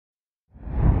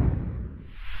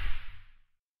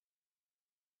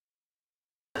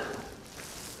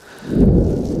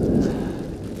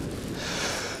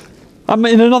I'm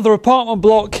in another apartment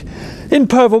block in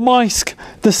Первомайsk.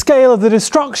 The scale of the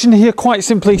destruction here quite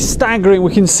simply staggering.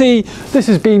 We can see this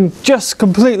has been just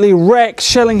completely wrecked.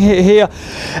 Shelling hit here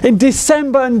in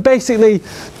December and basically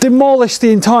demolished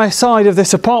the entire side of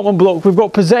this apartment block. We've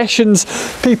got possessions,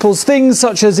 people's things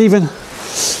such as even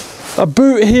a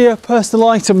boot here, personal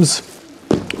items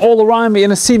all around me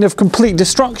in a scene of complete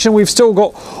destruction. We've still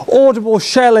got audible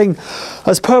shelling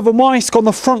as Первомайsk on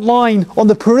the front line, on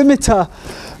the perimeter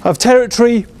of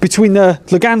territory between the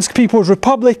Lugansk People's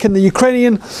Republic and the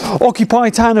Ukrainian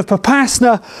occupied town of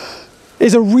Popasna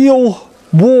is a real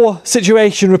war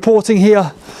situation. Reporting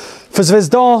here for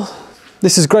Zvezda,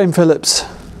 this is Gрэma Филлипс.